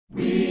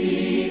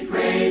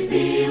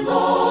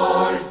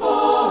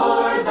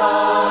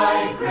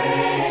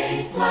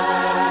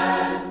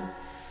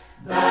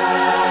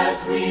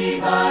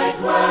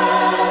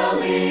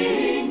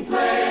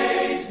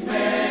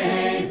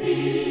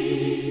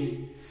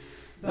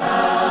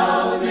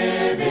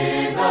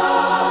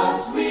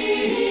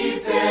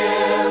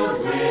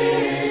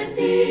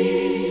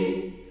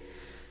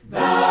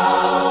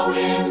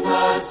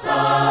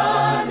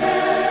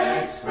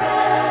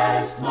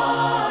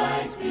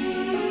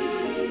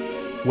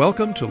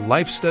Welcome to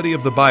Life Study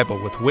of the Bible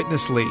with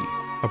Witness Lee,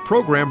 a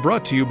program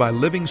brought to you by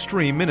Living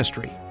Stream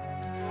Ministry.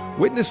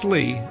 Witness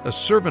Lee, a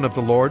servant of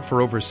the Lord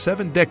for over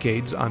 7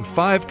 decades on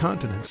 5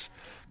 continents,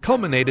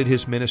 culminated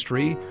his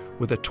ministry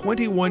with a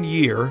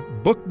 21-year,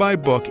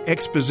 book-by-book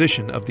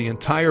exposition of the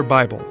entire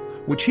Bible,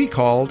 which he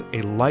called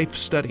a life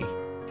study.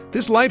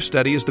 This life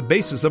study is the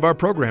basis of our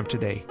program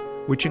today,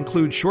 which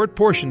includes short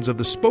portions of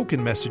the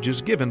spoken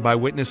messages given by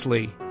Witness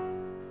Lee.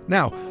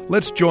 Now,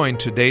 let's join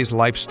today's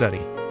life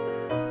study.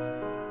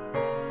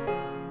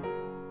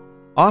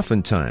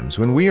 Oftentimes,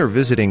 when we are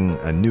visiting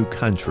a new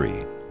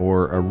country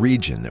or a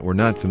region that we're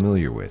not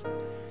familiar with,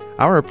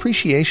 our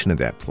appreciation of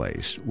that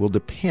place will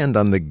depend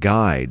on the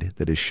guide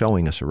that is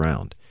showing us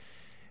around.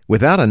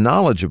 Without a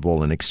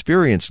knowledgeable and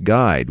experienced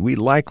guide, we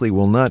likely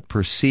will not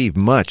perceive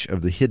much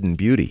of the hidden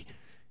beauty,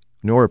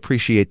 nor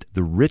appreciate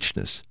the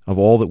richness of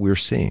all that we're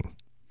seeing.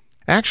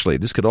 Actually,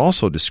 this could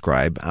also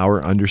describe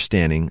our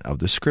understanding of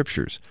the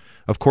Scriptures.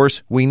 Of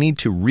course, we need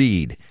to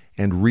read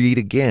and read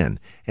again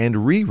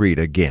and reread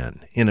again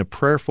in a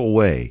prayerful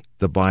way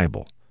the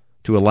Bible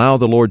to allow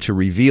the Lord to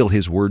reveal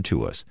His Word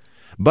to us.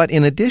 But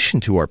in addition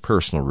to our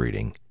personal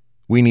reading,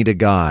 we need a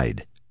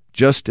guide,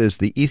 just as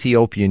the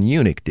Ethiopian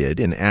eunuch did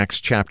in Acts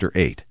chapter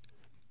 8.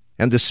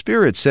 And the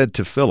Spirit said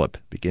to Philip,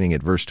 beginning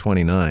at verse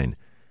 29,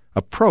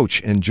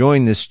 "Approach and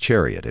join this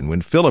chariot." And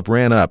when Philip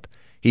ran up,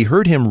 he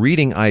heard him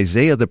reading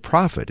Isaiah the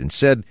prophet and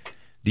said,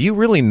 "Do you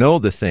really know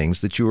the things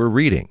that you are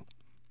reading?"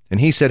 And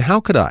he said, "How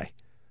could I,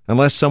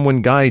 unless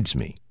someone guides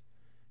me?"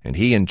 And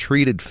he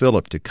entreated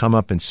Philip to come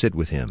up and sit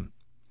with him.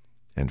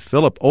 And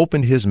Philip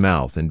opened his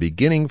mouth, and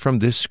beginning from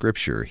this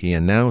scripture, he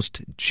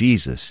announced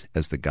Jesus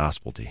as the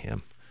gospel to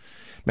him.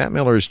 Matt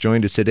Miller has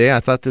joined us today. I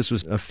thought this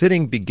was a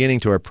fitting beginning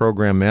to our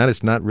program, Matt.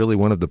 It's not really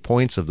one of the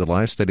points of the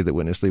life study that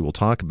Witness Lee will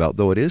talk about,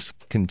 though it is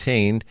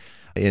contained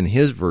in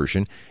his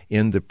version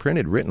in the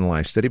printed written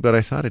life study, but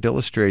I thought it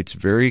illustrates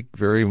very,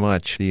 very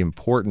much the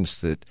importance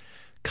that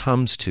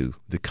comes to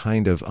the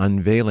kind of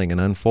unveiling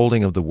and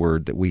unfolding of the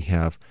Word that we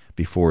have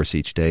before us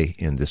each day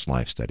in this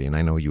life study, and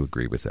I know you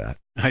agree with that.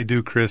 I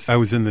do, Chris. I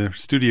was in the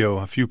studio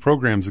a few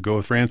programs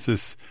ago.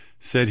 Francis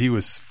said he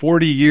was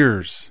 40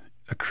 years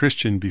a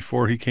Christian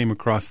before he came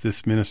across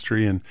this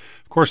ministry, and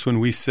of course when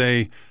we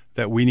say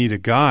that we need a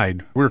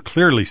guide, we're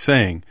clearly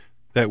saying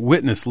that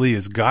Witness Lee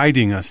is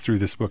guiding us through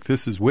this book.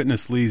 This is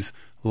Witness Lee's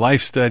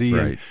life study,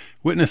 right. And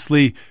Witness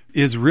Lee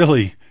is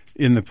really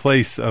in the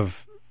place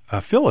of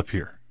Philip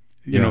here.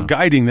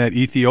 Guiding that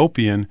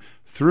Ethiopian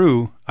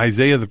through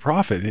Isaiah the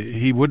prophet.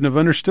 He wouldn't have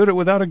understood it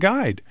without a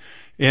guide.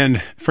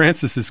 And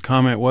Francis's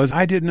comment was,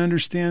 I didn't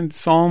understand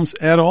Psalms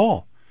at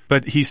all.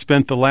 But he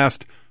spent the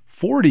last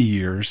 40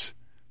 years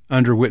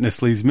under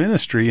Witness Lee's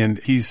ministry, and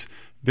he's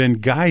been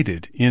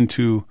guided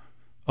into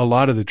a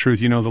lot of the truth.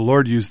 The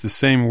Lord used the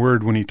same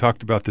word when he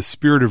talked about the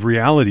Spirit of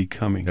reality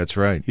coming. That's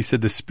right. He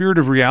said the Spirit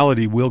of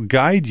reality will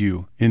guide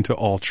you into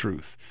all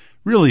truth.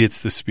 Really,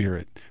 it's the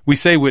Spirit. We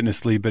say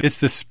Witness Lee, but it's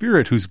the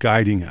Spirit who's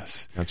guiding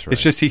us. That's right.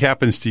 It's just he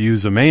happens to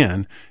use a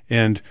man,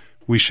 and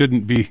we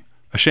shouldn't be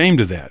ashamed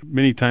of that.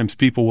 Many times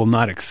people will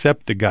not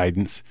accept the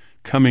guidance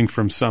coming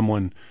from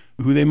someone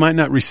who they might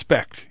not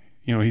respect.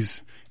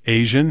 He's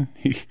Asian,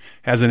 he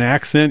has an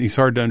accent, he's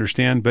hard to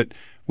understand, but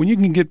when you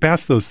can get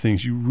past those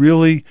things, you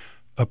really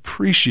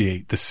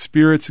appreciate the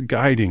Spirit's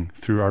guiding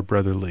through our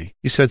brother Lee.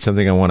 You said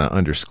something I want to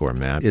underscore,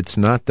 Matt. It's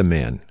not the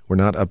men. We're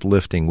not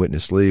uplifting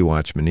Witness Lee,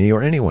 Watchman Nee,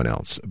 or anyone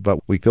else, but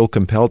we feel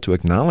compelled to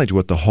acknowledge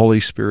what the Holy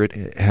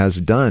Spirit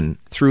has done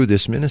through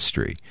this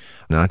ministry,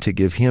 not to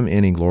give him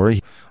any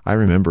glory. I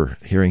remember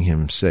hearing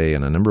him say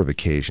on a number of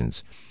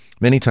occasions,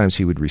 many times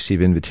he would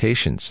receive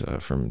invitations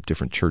from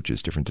different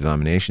churches, different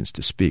denominations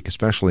to speak,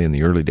 especially in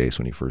the early days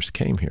when he first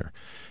came here.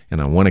 And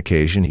on one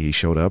occasion, he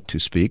showed up to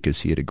speak as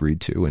he had agreed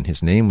to, and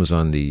his name was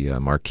on the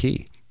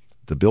marquee,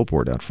 the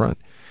billboard out front.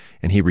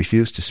 And he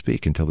refused to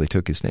speak until they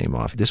took his name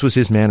off. This was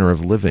his manner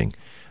of living.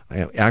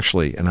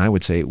 Actually, and I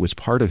would say it was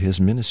part of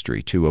his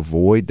ministry to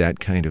avoid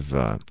that kind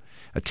of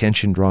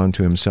attention drawn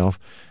to himself.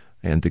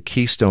 And the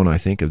keystone, I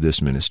think, of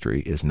this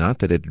ministry is not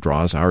that it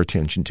draws our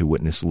attention to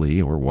Witness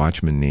Lee or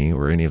Watchman Nee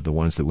or any of the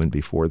ones that went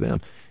before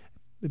them,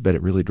 but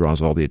it really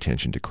draws all the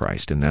attention to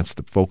Christ. And that's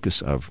the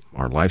focus of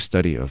our life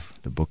study of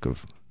the book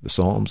of the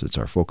Psalms. It's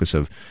our focus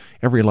of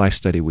every life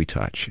study we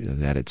touch,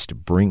 that it's to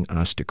bring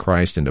us to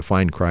Christ and to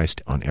find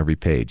Christ on every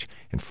page.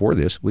 And for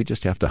this, we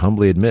just have to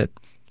humbly admit,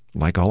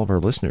 like all of our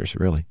listeners,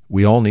 really,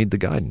 we all need the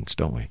guidance,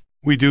 don't we?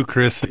 We do,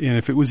 Chris. And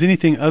if it was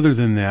anything other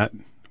than that,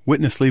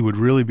 Witness Lee would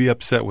really be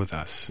upset with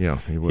us. Yeah,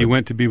 he would. He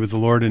went to be with the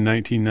Lord in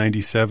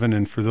 1997,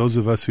 and for those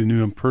of us who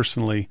knew him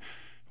personally,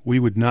 we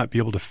would not be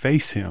able to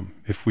face him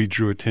if we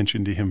drew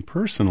attention to him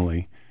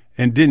personally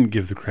and didn't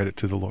give the credit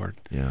to the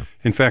Lord. Yeah.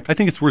 In fact, I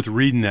think it's worth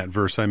reading that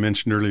verse I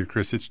mentioned earlier,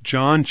 Chris. It's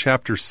John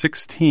chapter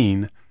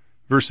 16,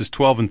 verses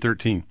 12 and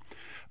 13.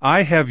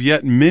 I have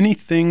yet many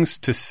things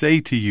to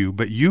say to you,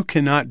 but you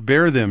cannot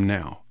bear them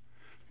now.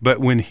 But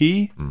when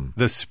he,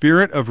 the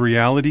Spirit of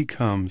reality,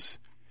 comes,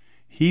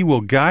 he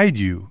will guide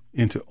you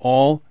into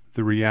all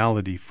the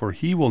reality, for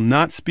he will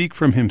not speak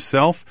from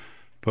himself,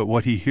 but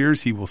what he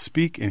hears he will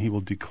speak, and he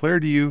will declare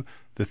to you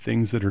the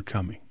things that are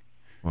coming.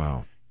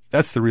 Wow.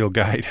 That's the real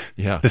guide.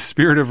 Yeah. The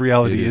Spirit of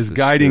reality is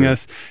guiding Spirit.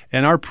 us.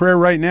 And our prayer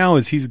right now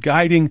is he's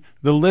guiding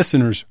the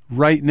listeners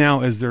right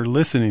now as they're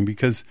listening,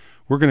 because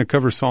we're going to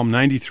cover Psalm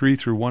 93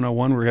 through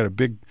 101. We've got a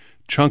big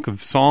chunk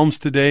of Psalms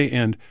today,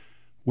 and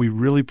we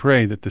really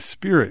pray that the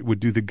Spirit would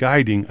do the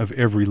guiding of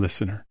every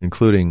listener.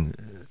 Including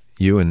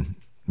you and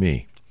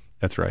me.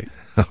 That's right.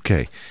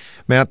 Okay.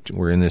 Matt,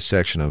 we're in this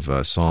section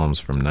of Psalms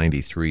from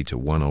 93 to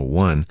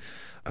 101,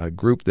 a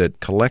group that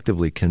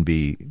collectively can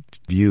be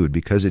viewed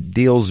because it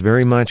deals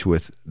very much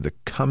with the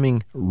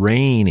coming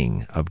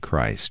reigning of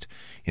Christ,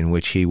 in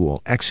which he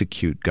will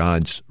execute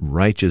God's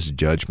righteous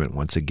judgment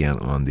once again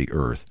on the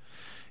earth.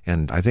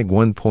 And I think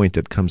one point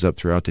that comes up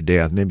throughout the day,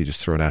 I'll maybe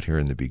just throw it out here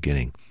in the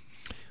beginning.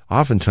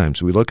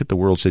 Oftentimes, we look at the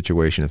world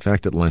situation. In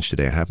fact, at lunch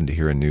today, I happened to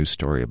hear a news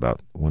story about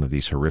one of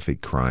these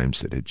horrific crimes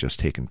that had just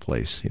taken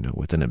place,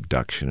 with an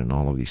abduction and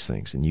all of these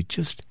things. And you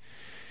just,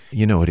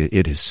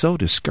 it is so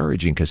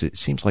discouraging because it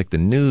seems like the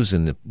news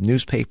and the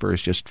newspaper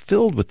is just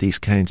filled with these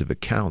kinds of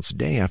accounts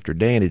day after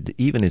day, and it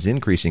even is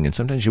increasing. And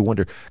sometimes you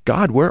wonder,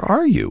 God, where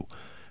are you?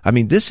 I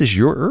mean, this is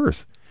your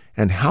earth.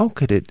 And how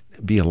could it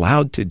be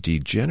allowed to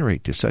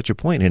degenerate to such a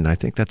point? And I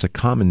think that's a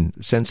common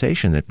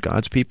sensation that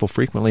God's people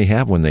frequently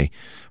have when they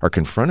are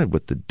confronted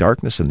with the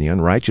darkness and the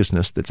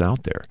unrighteousness that's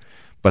out there.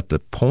 But the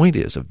point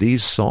is, of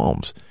these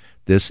Psalms,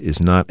 this is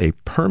not a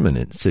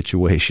permanent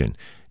situation.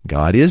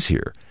 God is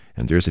here,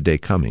 and there's a day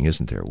coming,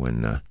 isn't there,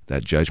 when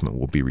that judgment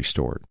will be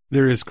restored.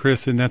 There is,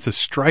 Chris, and that's a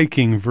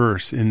striking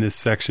verse in this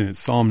section. It's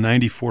Psalm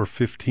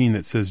 94:15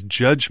 that says,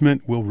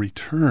 "Judgment will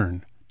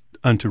return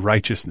unto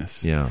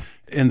righteousness." Yeah.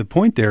 And the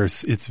point there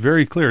is, it's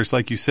very clear. It's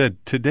like you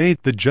said, today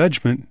the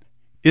judgment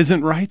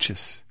isn't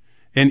righteous.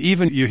 And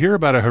even you hear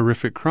about a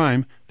horrific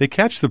crime, they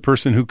catch the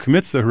person who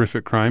commits the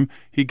horrific crime,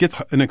 he gets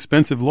an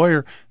expensive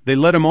lawyer, they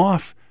let him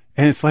off,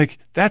 and it's like,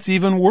 that's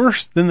even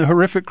worse than the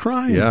horrific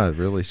crime. Yeah, it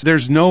really is.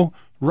 There's no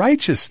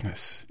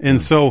righteousness.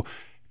 And so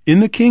in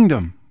the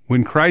kingdom,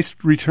 when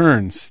Christ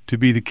returns to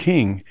be the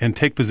king and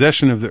take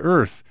possession of the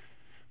earth,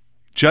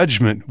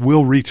 judgment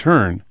will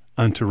return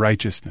unto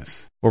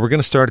righteousness. Well, we're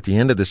going to start at the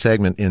end of the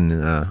segment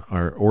in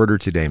our order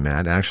today,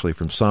 Matt, actually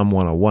from Psalm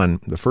 101.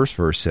 The first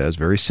verse says,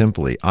 very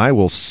simply, "I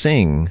will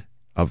sing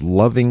of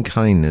loving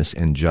kindness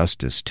and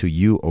justice. To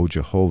you, O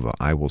Jehovah,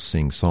 I will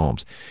sing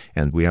psalms."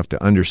 And we have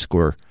to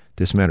underscore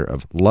this matter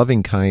of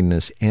loving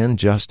kindness and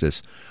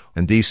justice.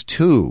 And these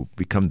two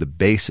become the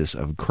basis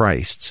of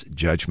Christ's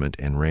judgment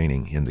and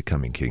reigning in the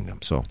coming kingdom.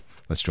 So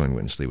let's join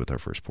Witness Lee with our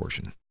first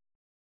portion.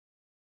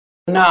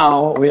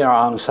 Now we are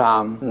on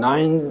Psalm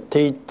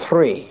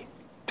 93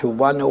 to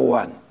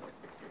 101.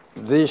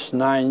 These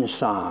 9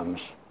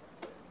 Psalms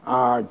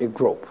are a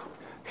group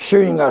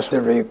showing us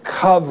the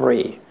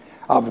recovery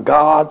of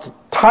God's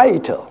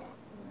title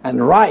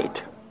and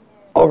right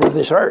over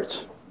this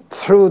earth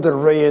through the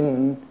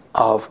reign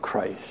of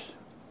Christ.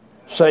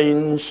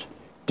 Saints,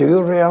 do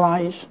you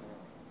realize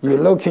you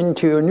look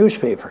into your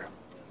newspaper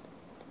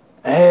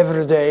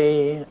every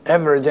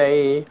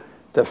day,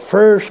 the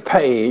first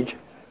page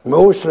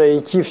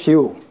mostly gives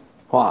you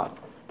what?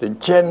 The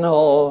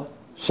general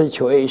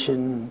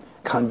situation,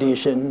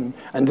 condition,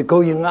 and the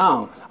going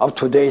on of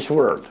today's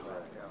world.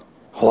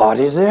 What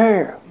is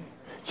there?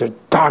 The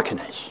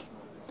darkness,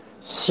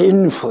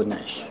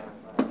 sinfulness,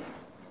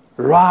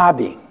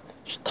 robbing,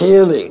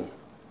 stealing,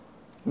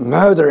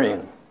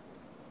 murdering,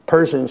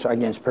 persons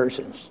against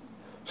persons,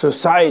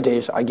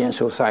 societies against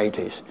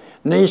societies,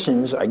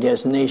 nations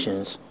against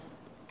nations.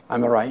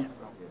 Am I right?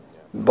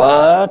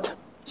 But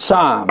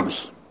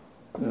Psalms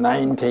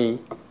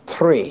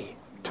 93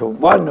 to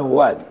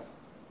 101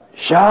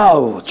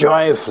 shout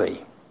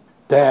joyfully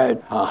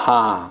that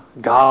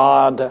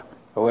God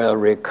will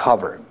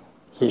recover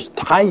his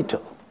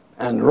title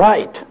and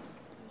right.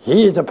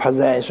 He is the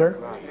possessor,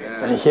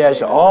 and he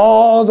has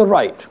all the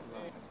right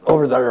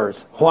over the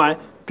earth. Why?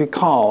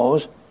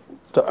 Because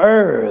the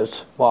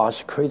earth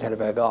was created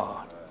by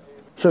God.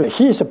 So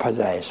he's the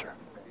possessor,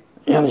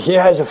 and he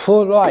has a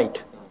full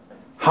right.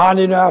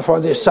 Hallelujah for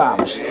the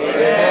Psalms.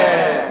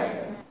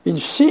 Amen. It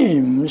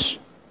seems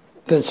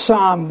that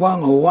Psalm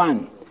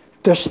 101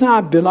 does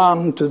not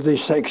belong to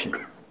this section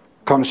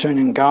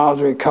concerning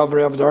God's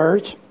recovery of the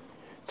earth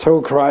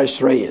through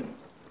Christ's reign.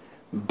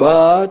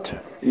 But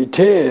it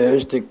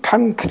is the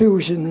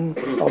conclusion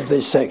of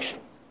this section.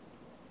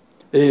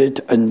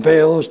 It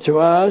unveils to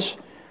us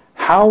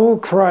how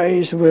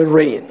Christ will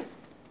reign.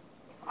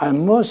 I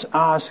must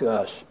ask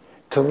us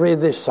to read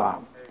this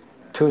psalm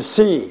to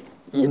see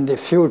in the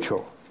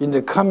future, in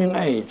the coming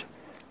age,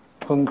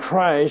 when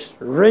Christ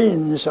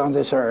reigns on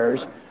this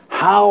earth,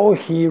 how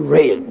he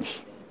reigns.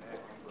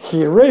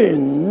 He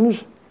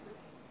reigns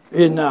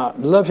in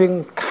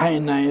loving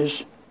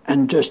kindness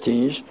and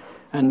justice,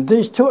 and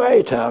these two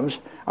items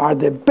are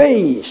the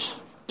base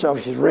of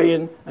his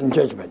reign and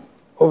judgment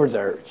over the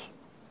earth.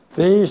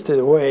 This is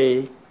the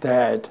way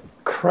that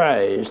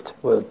Christ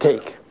will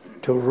take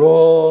to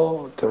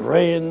rule, to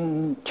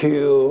reign,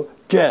 to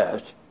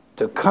judge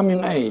the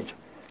coming age.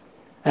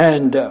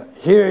 And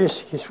here is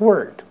his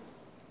word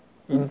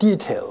in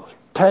detail,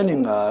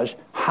 telling us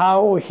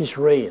how his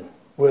reign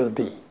will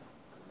be.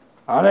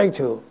 I like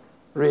to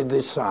read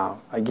this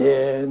psalm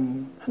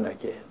again and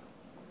again,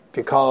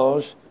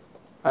 because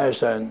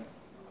as an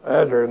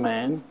elder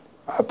man,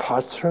 I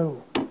passed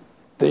through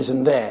this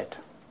and that.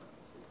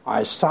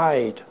 I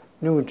signed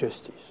new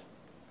justice.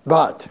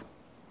 But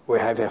we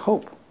have a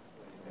hope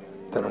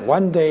that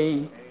one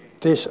day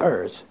this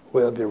earth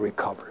will be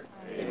recovered.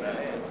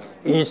 Amen.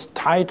 Its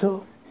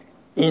title,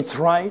 its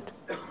right,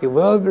 it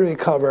will be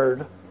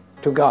recovered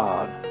to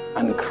God,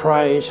 and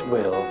Christ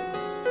will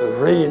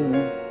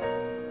reign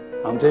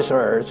on this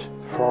earth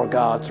for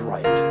God's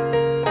right.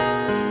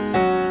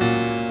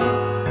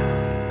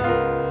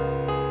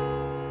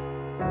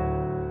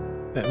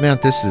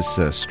 Matt, this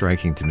is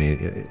striking to me.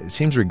 It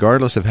seems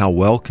regardless of how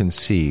well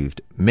conceived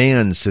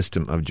man's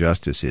system of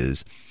justice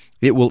is,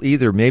 it will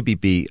either maybe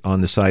be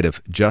on the side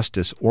of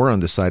justice or on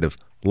the side of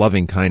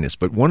loving kindness,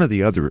 but one or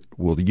the other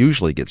will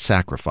usually get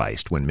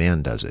sacrificed when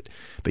man does it.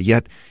 But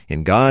yet,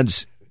 in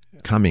God's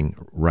coming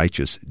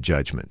righteous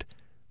judgment,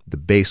 the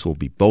base will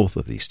be both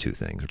of these two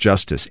things,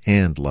 justice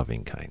and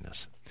loving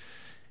kindness.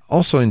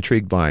 Also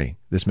intrigued by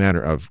this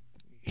matter of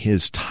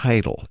his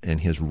title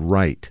and his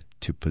right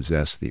to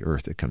possess the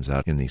earth that comes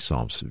out in these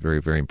Psalms.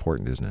 Very, very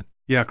important, isn't it?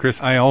 Yeah,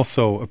 Chris, I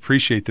also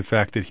appreciate the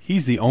fact that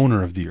he's the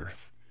owner of the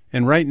earth.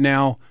 And right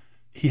now,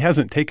 he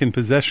hasn't taken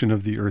possession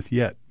of the earth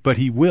yet, but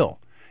he will.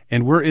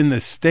 And we're in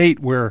this state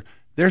where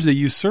there's a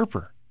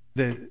usurper.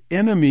 The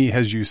enemy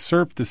has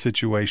usurped the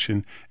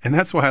situation, and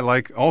that's why I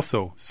like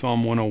also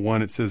Psalm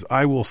 101. It says,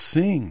 I will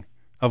sing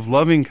of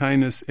loving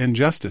kindness and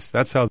justice.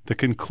 That's how the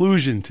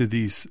conclusion to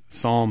these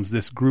Psalms,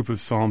 this group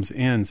of Psalms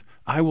ends.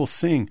 I will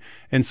sing.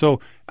 And so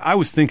I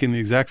was thinking the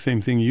exact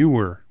same thing you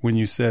were when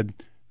you said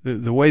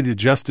the way the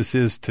justice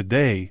is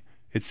today,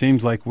 it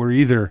seems like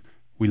we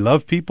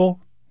love people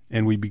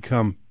and we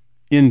become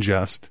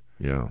unjust,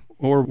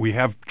 or we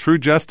have true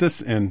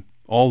justice and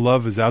all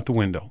love is out the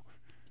window.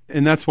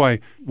 And that's why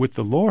with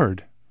the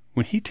Lord,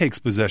 when he takes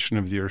possession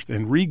of the earth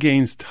and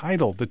regains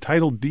the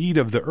title deed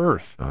of the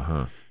earth,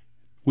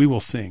 we will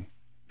sing.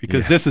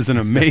 Because this is an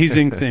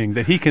amazing thing,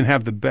 that he can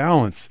have the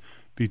balance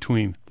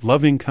between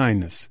loving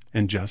kindness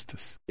and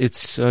justice.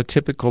 It's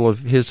typical of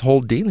his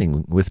whole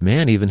dealing with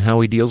man, even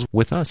how he deals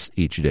with us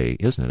each day,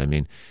 isn't it? I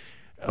mean,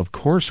 of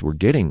course, we're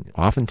getting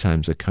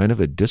oftentimes a kind of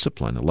a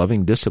discipline, a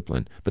loving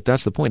discipline, but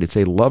that's the point. It's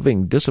a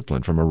loving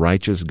discipline from a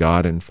righteous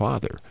God and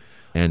Father.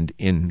 And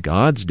in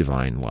God's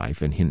divine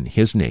life and in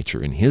his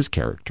nature, in his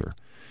character,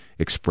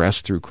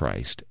 expressed through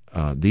Christ,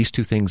 these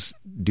two things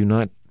do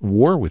not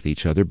war with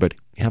each other, but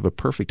have a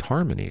perfect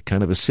harmony, a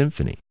kind of a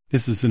symphony.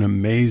 This is an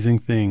amazing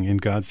thing in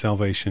God's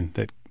salvation,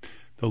 that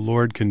the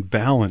Lord can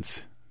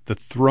balance the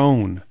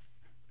throne,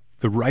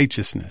 the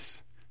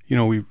righteousness. You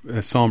know,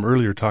 a psalm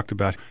earlier talked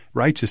about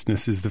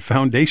righteousness is the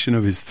foundation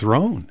of his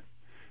throne.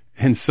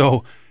 And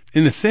so,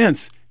 in a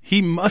sense,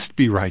 he must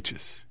be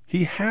righteous.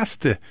 He has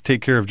to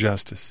take care of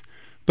justice.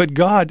 But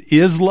God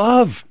is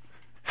love.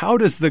 How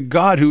does the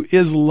God who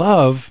is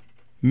love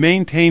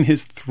maintain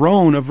his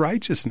throne of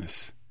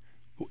righteousness?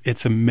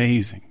 It's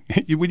amazing.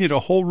 We need a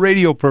whole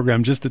radio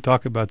program just to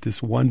talk about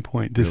this one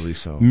point, this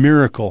really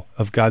miracle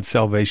of God's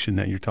salvation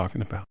that you're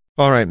talking about.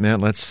 All right,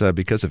 Matt, let's,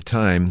 because of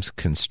time's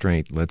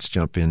constraint, let's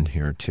jump in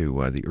here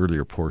to the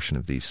earlier portion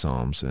of these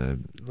Psalms.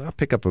 I'll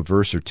pick up a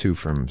verse or two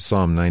from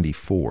Psalm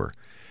 94.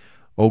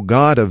 O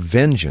God of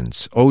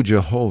vengeance, O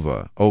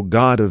Jehovah, O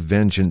God of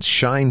vengeance,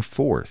 shine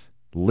forth,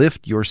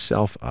 lift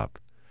yourself up.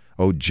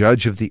 O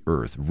Judge of the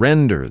earth,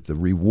 render the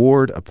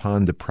reward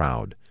upon the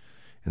proud.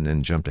 And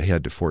then jumped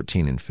ahead to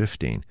 14 and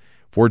 15.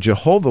 For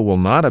Jehovah will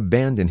not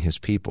abandon his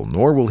people,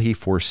 nor will he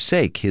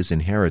forsake his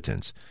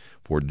inheritance.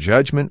 For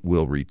judgment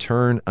will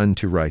return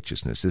unto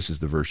righteousness. This is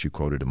the verse you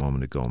quoted a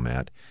moment ago,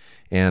 Matt.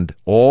 And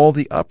all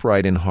the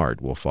upright in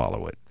heart will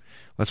follow it.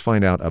 Let's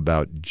find out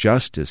about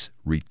justice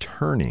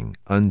returning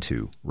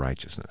unto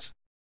righteousness.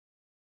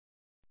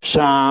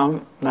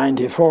 Psalm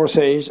 94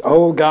 says,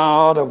 O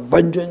God of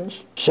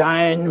vengeance,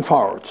 shine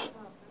forth.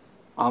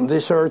 On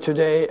this earth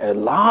today, a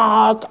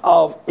lot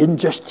of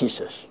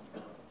injustices,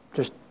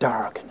 just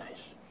darkness.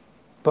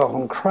 But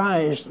when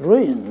Christ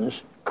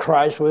reigns,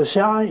 Christ will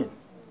shine.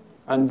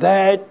 And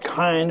that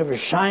kind of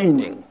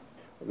shining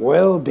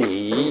will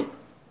be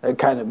a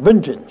kind of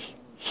vengeance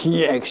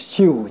he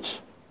executes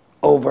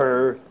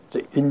over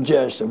the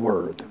unjust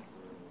world.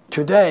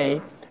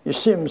 Today, it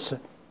seems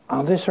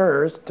on this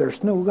earth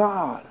there's no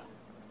God.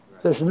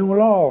 There's no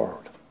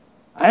Lord.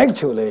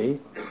 Actually,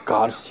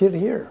 God's still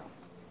here.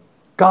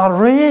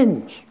 God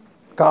reigns.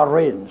 God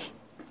reigns.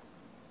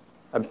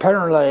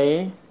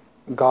 Apparently,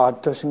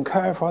 God doesn't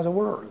care for the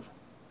world.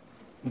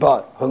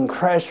 But when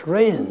Christ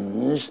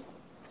reigns,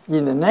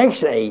 in the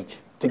next age,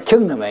 the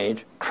kingdom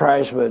age,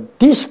 Christ will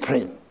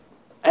discipline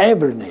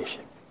every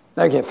nation.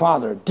 Like a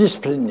father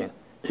disciplining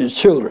his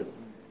children.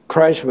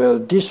 Christ will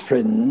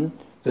discipline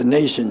the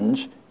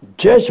nations.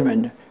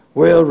 Judgment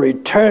will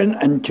return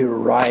unto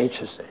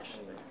righteousness.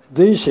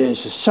 This is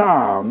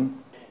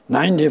Psalm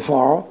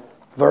 94,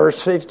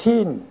 verse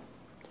 15.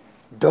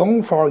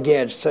 Don't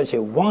forget such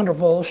a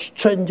wonderful,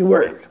 strange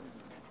word.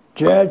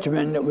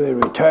 Judgment will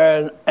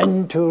return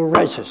unto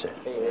righteousness.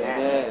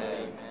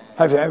 Amen.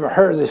 Have you ever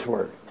heard this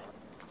word?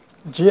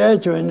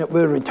 Judgment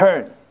will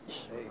return.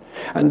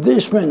 And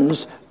this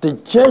means the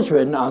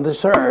judgment on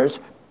this earth,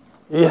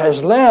 it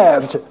has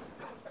left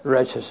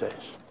righteousness.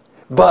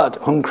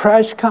 But when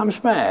Christ comes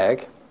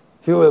back,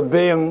 he will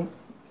bring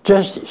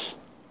justice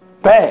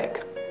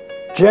back.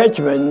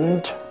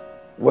 Judgment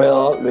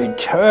will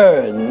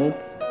return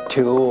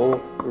to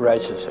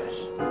righteousness.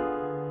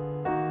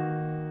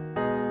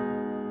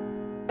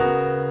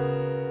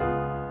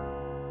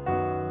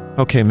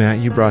 Okay, Matt,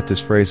 you brought this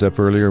phrase up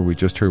earlier. We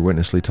just heard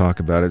Witness Lee talk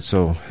about it,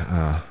 so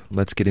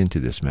let's get into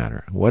this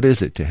matter. What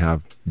is it to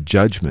have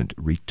judgment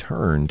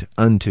returned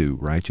unto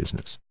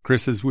righteousness?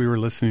 Chris, as we were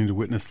listening to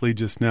Witness Lee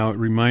just now, it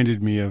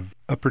reminded me of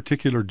a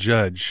particular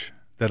judge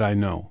that I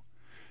know.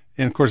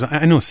 And, of course,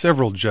 I know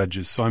several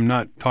judges, so I'm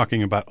not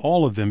talking about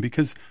all of them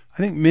because I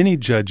think many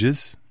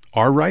judges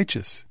are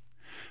righteous.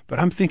 But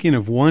I'm thinking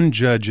of one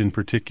judge in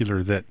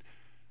particular that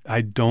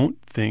I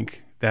don't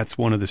think that's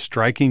one of the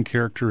striking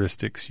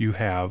characteristics you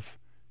have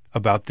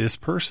about this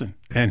person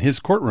and his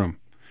courtroom.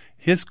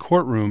 His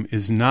courtroom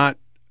is not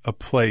a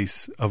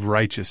place of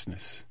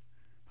righteousness.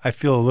 I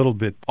feel a little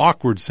bit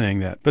awkward saying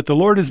that, but the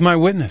Lord is my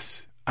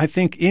witness. I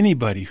think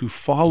anybody who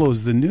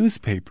follows the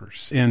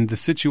newspapers and the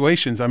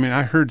situations,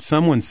 I heard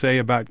someone say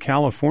about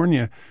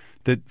California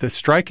that the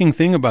striking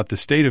thing about the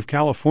state of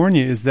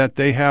California is that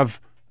they have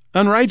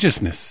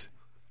unrighteousness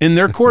in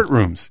their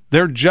courtrooms.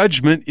 Their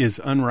judgment is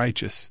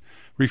unrighteous,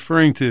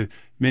 referring to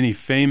many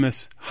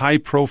famous,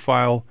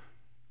 high-profile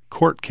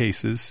court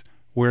cases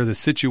where the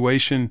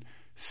situation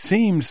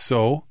seemed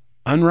so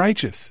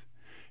unrighteous.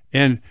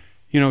 And,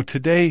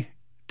 today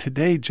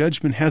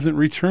judgment hasn't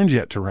returned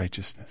yet to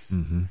righteousness.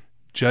 Mm-hmm.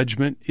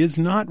 Judgment is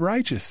not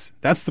righteous.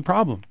 That's the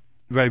problem.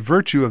 By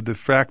virtue of the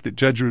fact that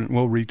judgment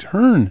will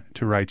return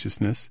to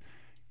righteousness,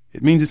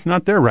 it means it's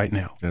not there right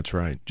now. That's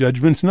right.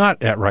 Judgment's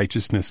not at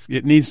righteousness.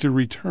 It needs to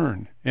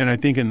return. And I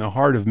think in the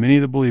heart of many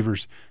of the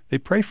believers, they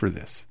pray for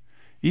this.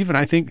 Even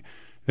I think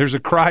there's a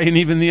cry in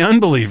even the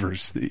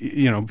unbelievers,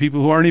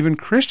 people who aren't even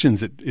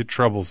Christians, it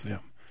troubles them.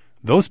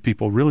 Those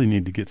people really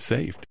need to get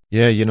saved.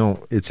 Yeah,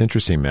 it's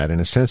interesting, Matt. In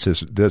a sense,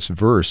 this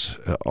verse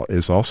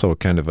is also a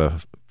kind of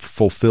a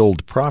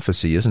fulfilled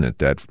prophecy, isn't it?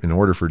 That in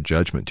order for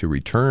judgment to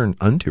return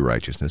unto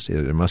righteousness,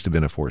 there must have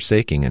been a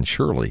forsaking, and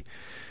surely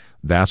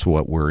that's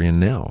what we're in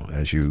now,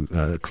 as you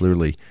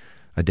clearly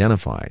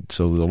identified.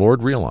 So the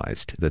Lord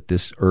realized that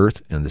this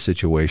earth and the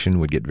situation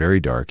would get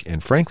very dark,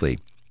 and frankly,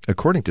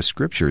 according to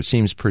Scripture, it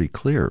seems pretty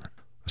clear,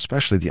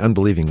 especially the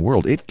unbelieving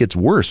world. It gets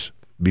worse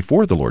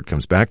before the Lord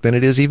comes back than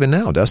it is even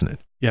now, doesn't it?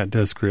 Yeah, it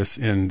does, Chris.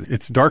 And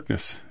it's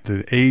darkness.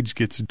 The age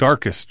gets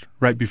darkest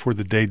right before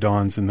the day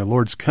dawns, and the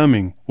Lord's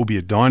coming will be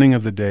a dawning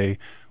of the day.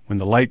 When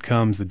the light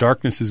comes, the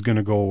darkness is going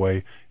to go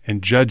away,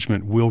 and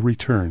judgment will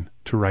return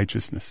to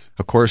righteousness.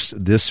 Of course,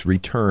 this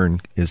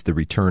return is the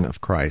return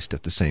of Christ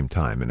at the same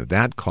time, and if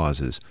that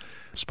causes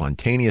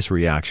spontaneous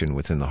reaction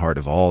within the heart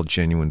of all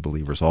genuine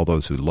believers, all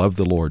those who love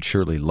the Lord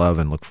surely love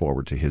and look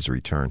forward to his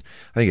return.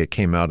 I think it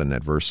came out in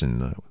that verse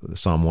in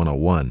Psalm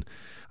 101.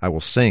 I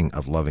will sing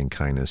of loving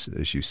kindness,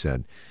 as you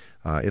said.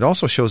 It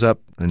also shows up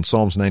in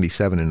Psalms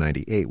 97 and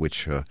 98,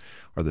 which are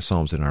the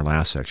Psalms in our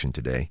last section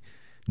today.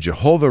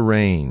 Jehovah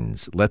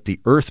reigns. Let the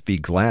earth be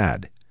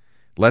glad.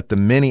 Let the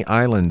many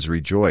islands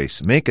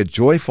rejoice. Make a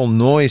joyful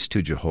noise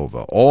to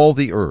Jehovah, all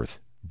the earth.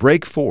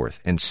 Break forth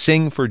and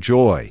sing for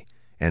joy,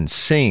 and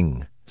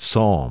sing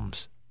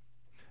psalms.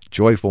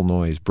 Joyful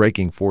noise,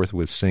 breaking forth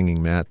with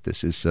singing, Matt.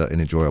 This is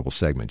an enjoyable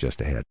segment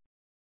just ahead.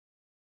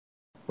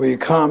 We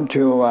come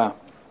to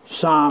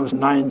Psalms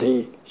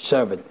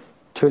 97.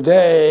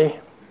 Today,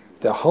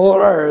 the whole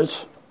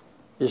earth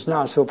is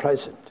not so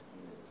pleasant.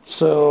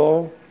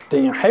 So the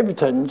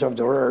inhabitants of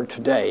the earth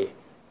today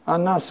are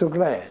not so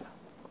glad.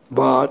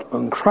 But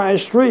when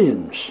Christ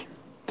reigns,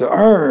 the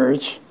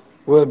earth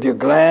will be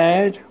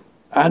glad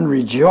and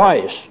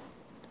rejoice.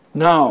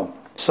 Now,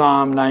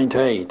 Psalm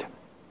 98.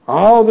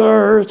 All the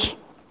earth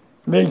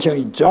making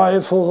a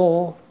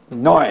joyful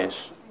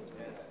noise.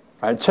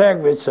 I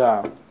check with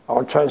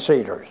our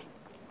translators.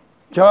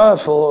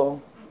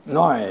 Joyful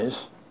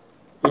noise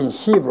in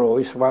Hebrew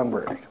is one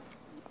word.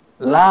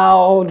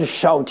 Loud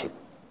shouting.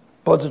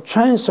 But the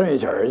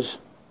translators,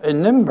 a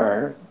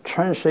number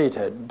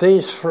translated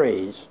this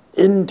phrase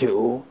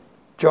into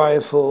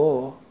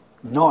joyful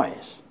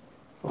noise.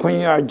 When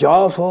you are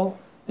joyful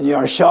and you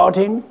are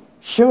shouting,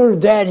 sure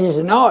that is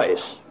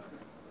noise,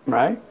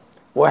 right?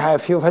 We have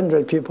a few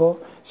hundred people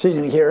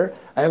sitting here.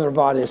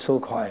 Everybody is so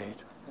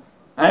quiet.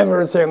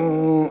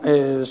 Everything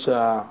is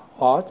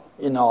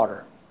in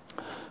order.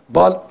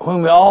 But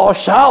when we all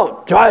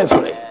shout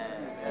joyfully,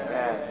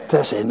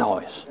 that's a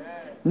noise.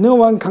 No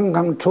one can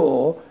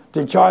control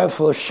the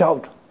joyful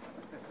shout.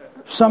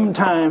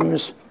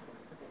 Sometimes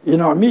in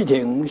our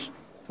meetings,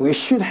 we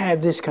should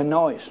have this kind of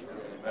noise.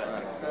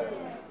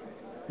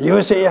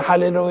 You say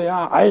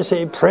hallelujah, I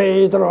say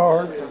praise the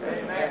Lord.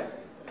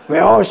 We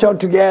all shout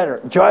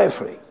together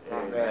joyfully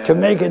to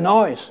make a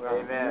noise.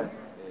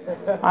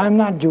 I'm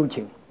not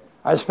joking,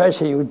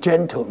 especially you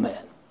gentlemen.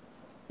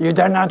 You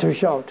dare not to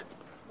shout.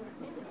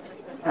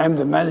 I'm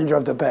the manager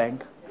of the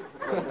bank.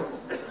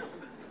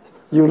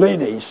 You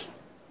ladies,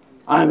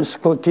 I'm a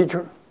school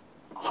teacher.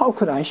 How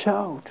could I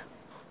shout?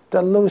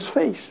 That lose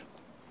face.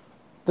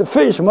 The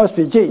face must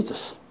be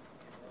Jesus.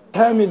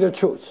 Tell me the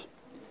truth.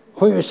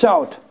 When you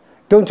shout,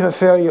 don't you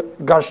feel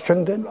God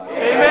strengthened?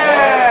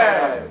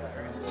 Amen.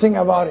 Think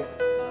about it.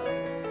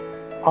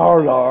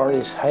 Our Lord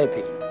is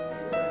happy.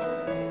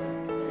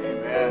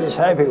 Amen. He's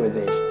happy with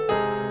this.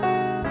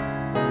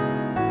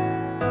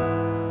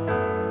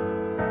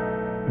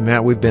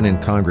 Matt, we've been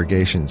in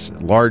congregations,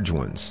 large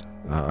ones,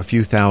 a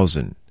few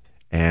thousand,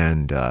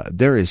 and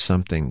there is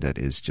something that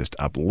is just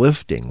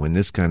uplifting when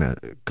this kind of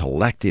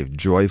collective,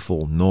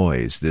 joyful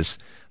noise, this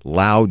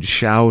loud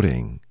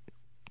shouting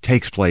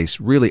takes place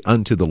really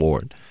unto the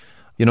Lord.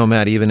 You know,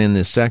 Matt, even in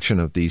this section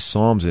of these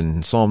Psalms,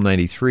 in Psalm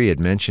 93, it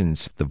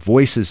mentions the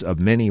voices of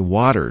many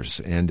waters,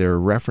 and there are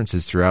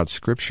references throughout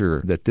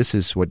Scripture that this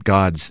is what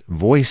God's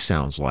voice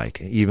sounds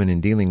like, even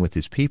in dealing with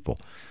His people.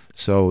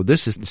 So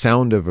this is the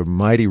sound of a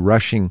mighty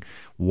rushing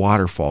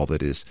waterfall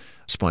that is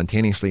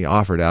spontaneously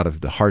offered out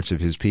of the hearts of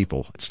His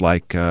people. It's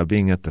like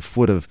being at the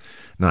foot of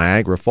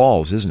Niagara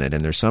Falls, isn't it?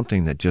 And there's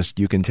something that just,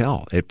 you can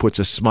tell. It puts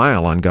a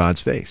smile on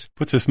God's face.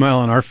 Puts a smile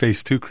on our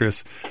face too,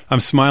 Chris. I'm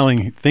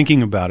smiling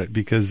thinking about it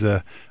because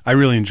I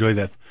really enjoy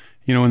that.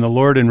 You know, in the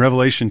Lord, in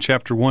Revelation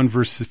chapter 1,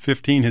 verse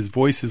 15, His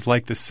voice is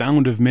like the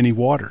sound of many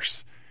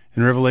waters.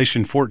 In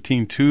Revelation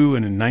 14:2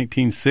 and in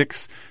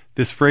 19:6,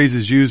 this phrase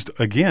is used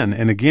again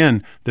and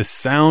again, the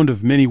sound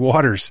of many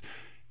waters.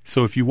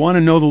 So if you want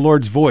to know the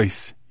Lord's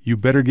voice, you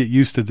better get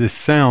used to this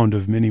sound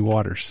of many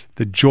waters,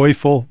 the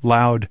joyful,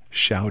 loud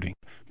shouting.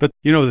 But,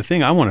 you know, the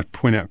thing I want to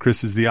point out,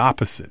 Chris, is the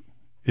opposite,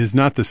 is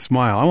not the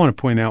smile. I want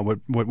to point out what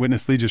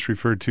Witness Lee just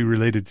referred to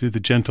related to the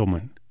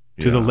gentleman,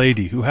 to the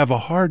lady, who have a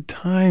hard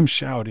time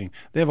shouting.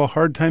 They have a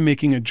hard time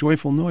making a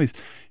joyful noise.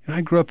 And I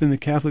grew up in the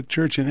Catholic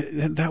Church,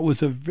 and that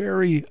was a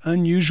very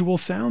unusual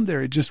sound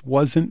there. It just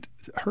wasn't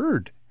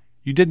heard.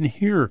 You didn't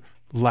hear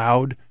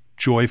loud,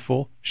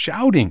 joyful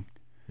shouting.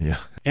 Yeah.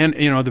 And,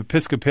 you know, the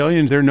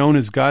Episcopalians, they're known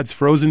as God's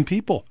frozen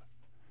people.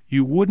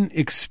 You wouldn't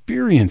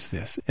experience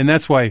this. And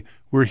that's why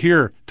we're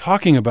here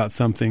talking about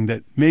something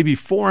that may be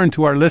foreign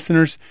to our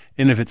listeners.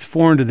 And if it's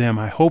foreign to them,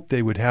 I hope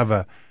they would have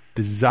a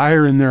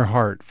desire in their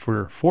heart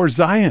for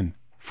Zion,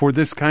 for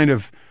this kind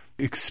of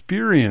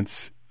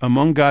experience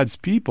among God's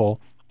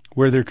people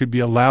where there could be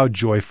a loud,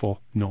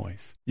 joyful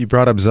noise. You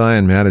brought up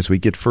Zion, Matt. As we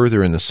get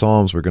further in the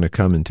Psalms, we're going to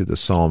come into the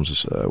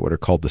Psalms, what are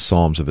called the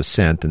Psalms of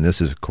Ascent. And this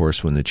is, of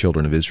course, when the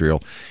children of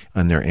Israel,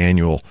 on their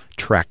annual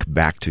trek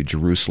back to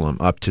Jerusalem,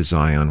 up to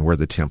Zion, where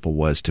the temple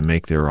was, to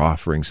make their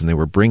offerings. And they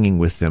were bringing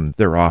with them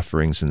their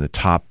offerings in the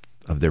top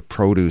of their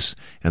produce.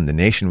 And the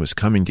nation was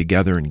coming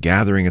together and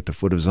gathering at the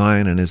foot of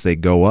Zion. And as they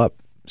go up,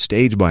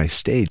 stage by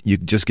stage, you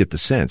just get the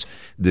sense.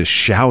 This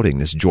shouting,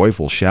 this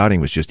joyful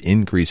shouting was just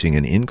increasing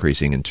and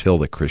increasing until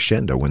the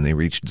crescendo when they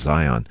reached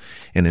Zion.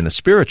 And in a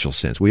spiritual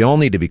sense, we all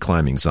need to be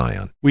climbing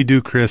Zion. We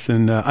do, Chris,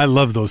 and I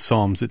love those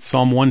Psalms. It's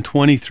Psalm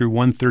 120 through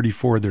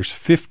 134. There's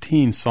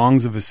 15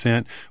 songs of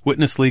ascent.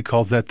 Witness Lee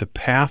calls that the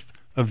path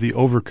of the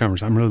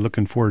overcomers. I'm really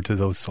looking forward to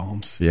those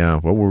Psalms. Yeah,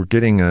 well, we're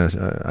getting,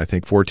 I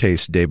think,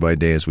 foretastes day by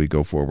day as we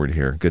go forward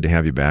here. Good to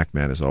have you back,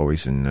 Matt, as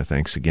always, and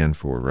thanks again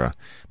for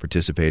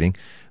participating.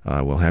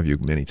 We'll have you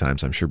many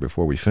times, I'm sure,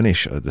 before we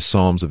finish the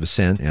Psalms of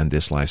Ascent and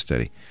this live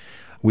study.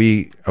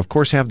 We, of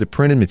course, have the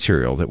printed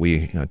material that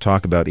we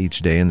talk about each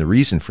day, and the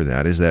reason for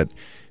that is that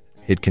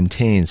it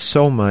contains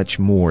so much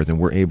more than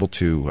we're able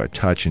to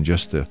touch in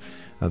just the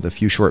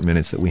few short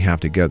minutes that we have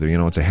together. You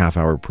know, it's a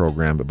half-hour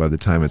program, but by the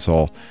time it's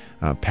all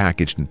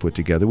packaged and put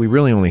together, we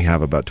really only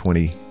have about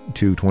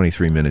 22,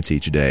 23 minutes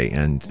each day,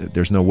 and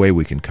there's no way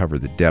we can cover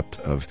the depth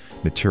of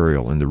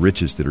material and the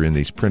riches that are in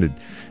these printed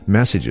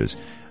messages.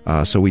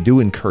 So we do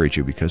encourage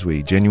you, because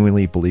we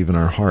genuinely believe in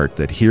our heart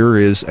that here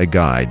is a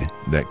guide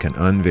that can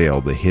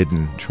unveil the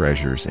hidden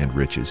treasures and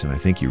riches, and I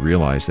think you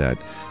realize that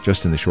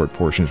just in the short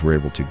portions we're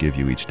able to give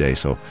you each day.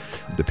 So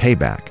the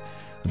payback,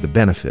 the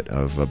benefit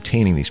of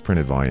obtaining these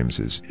printed volumes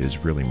is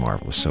really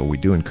marvelous. So we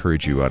do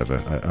encourage you out of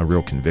a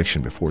real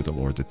conviction before the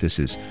Lord that this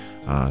is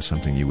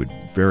something you would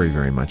very,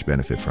 very much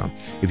benefit from.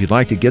 If you'd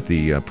like to get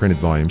the printed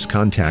volumes,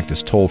 contact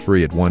us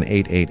toll-free at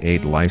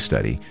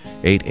 1-888-LIFE-STUDY,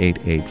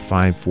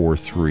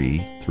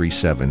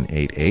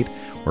 888-543-3788,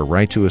 or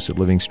write to us at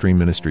Living Stream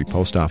Ministry,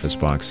 Post Office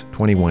Box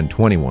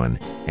 2121,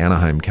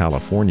 Anaheim,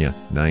 California,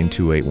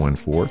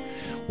 92814,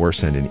 or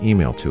send an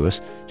email to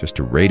us just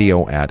to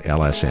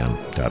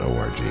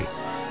radio@lsm.org.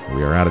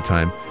 We are out of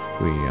time.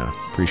 We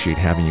appreciate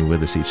having you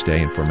with us each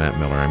day. And for Matt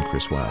Miller, I'm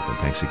Chris Wilde. And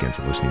thanks again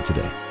for listening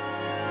today.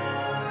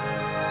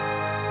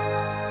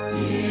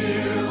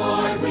 Dear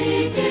Lord,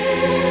 we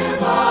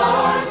give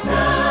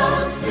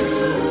ourselves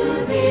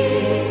to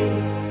Thee.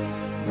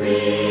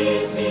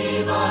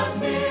 Receive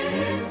us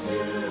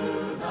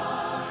into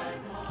Thy.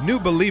 New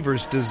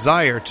believers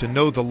desire to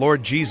know the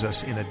Lord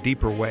Jesus in a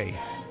deeper way.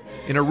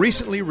 In a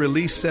recently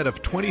released set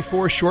of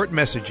 24 short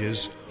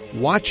messages,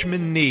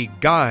 Watchman Nee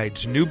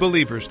guides new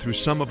believers through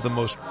some of the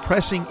most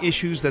pressing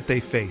issues that they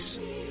face,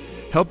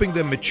 helping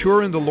them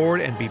mature in the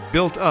Lord and be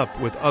built up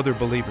with other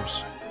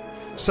believers.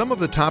 Some of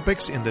the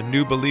topics in the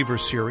New Believer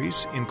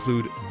series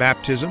include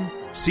baptism,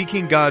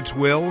 seeking God's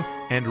will,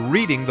 and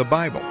reading the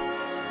Bible.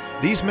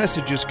 These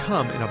messages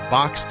come in a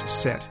boxed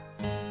set.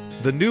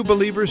 The New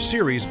Believer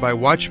series by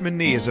Watchman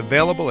Nee is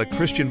available at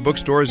Christian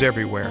bookstores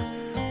everywhere,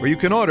 or you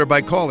can order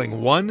by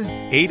calling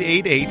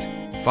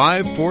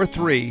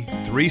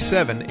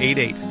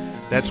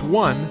 1-888-543-3788. That's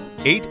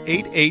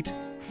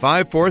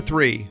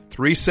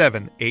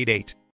 1-888-543-3788.